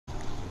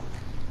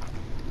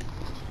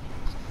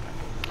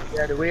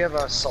Yeah, do we have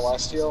a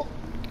celestial?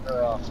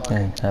 Or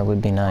That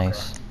would be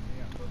nice.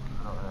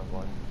 I don't have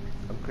one.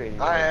 I'm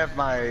creating I one. have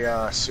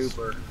my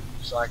super,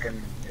 so I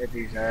can hit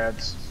these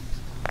ads.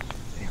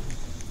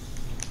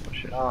 Oh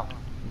shit. Oh,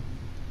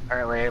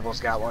 apparently Abel's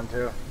got one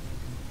too.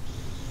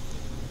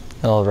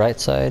 Oh, right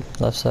side,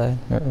 left side.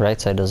 Right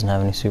side doesn't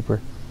have any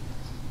super.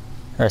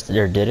 Or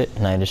did it,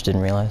 and I just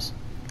didn't realize.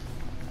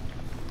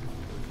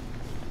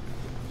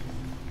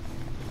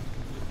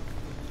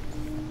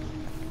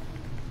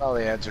 Oh,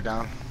 the ads are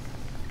down.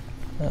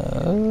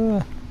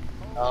 Oh.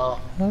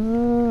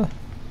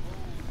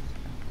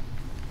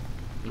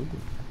 You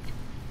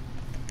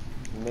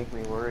make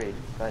me worried.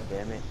 God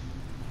damn it.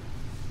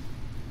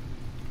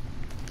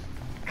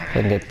 I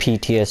can get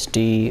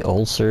PTSD,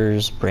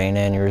 ulcers, brain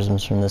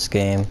aneurysms from this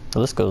game. The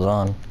list goes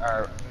on.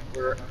 Alright,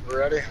 we're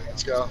ready?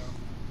 Let's go.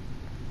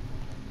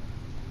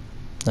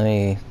 Let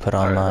me put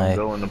on Alright, my... I'm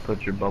going to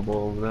put your bubble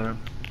over there.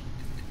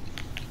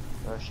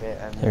 Oh shit,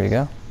 I missed. There we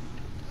go.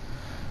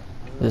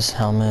 This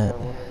helmet...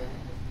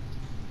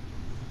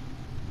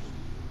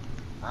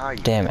 Ah, you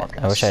Damn it, fucking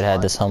I wish I'd had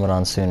slut. this helmet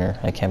on sooner.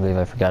 I can't believe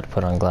I forgot to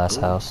put on Glass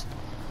House.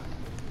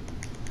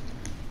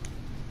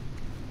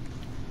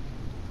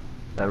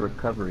 That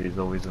recovery is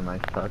always a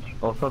nice touch.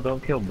 Also,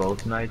 don't kill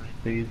both knights,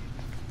 please.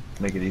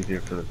 Make it easier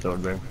for the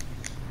sword bear.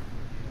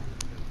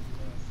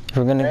 If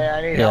we're gonna... Hey,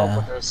 I need help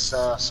with this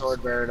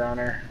sword bearer down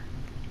here.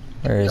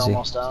 Where is He's he?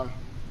 almost down.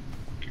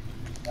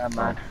 Never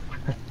mind.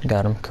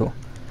 Got him, cool.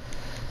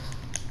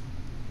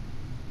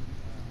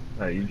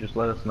 Alright, you just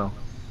let us know.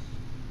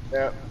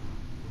 Yep.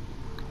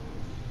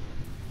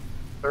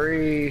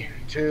 3,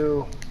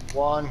 2,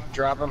 1,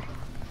 drop him.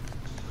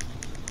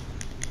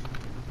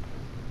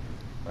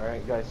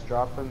 Alright guys,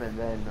 drop him and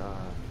then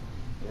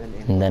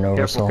And then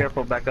Careful, oversoul.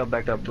 careful, back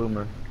up,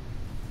 boomer.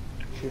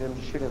 shoot him,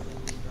 shoot him.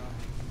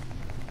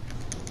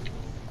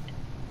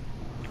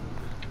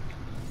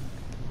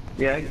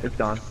 Yeah, it's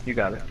gone. You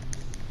got it.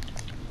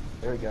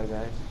 There we go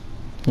guys.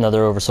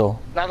 Another oversoul.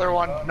 Another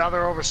one,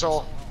 another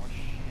oversoul.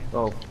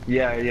 Oh,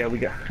 yeah, we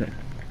got it.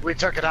 We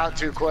took it out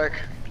too quick.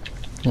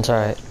 It's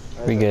alright.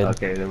 We good.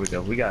 Okay, there we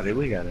go. We got it.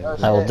 Oh,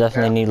 I will shit.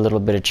 definitely need a little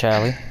bit of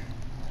Charlie.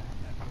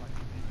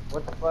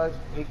 What the fuck?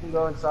 He can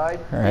go inside?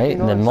 Alright,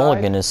 and the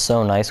mulligan is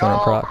so nice when it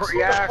procs.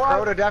 Yeah,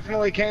 Crota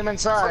definitely came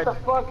inside. What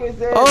the fuck is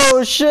this?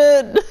 Oh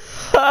shit!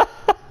 What?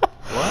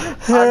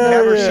 I've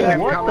never seen him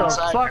What come the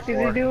inside fuck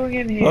before. is he doing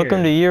in here?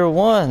 Welcome to year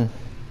 1.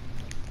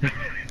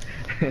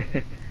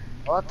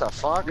 What the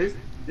fuck?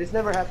 This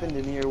never happened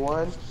in year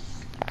 1.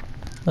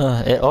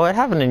 It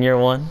happened in year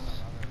 1.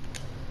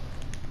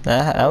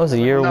 That was a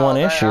year 1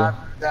 issue.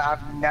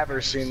 I've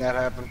never seen that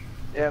happen.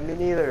 Yeah, me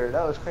neither.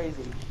 That was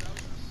crazy.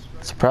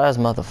 Surprise,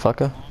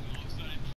 motherfucker.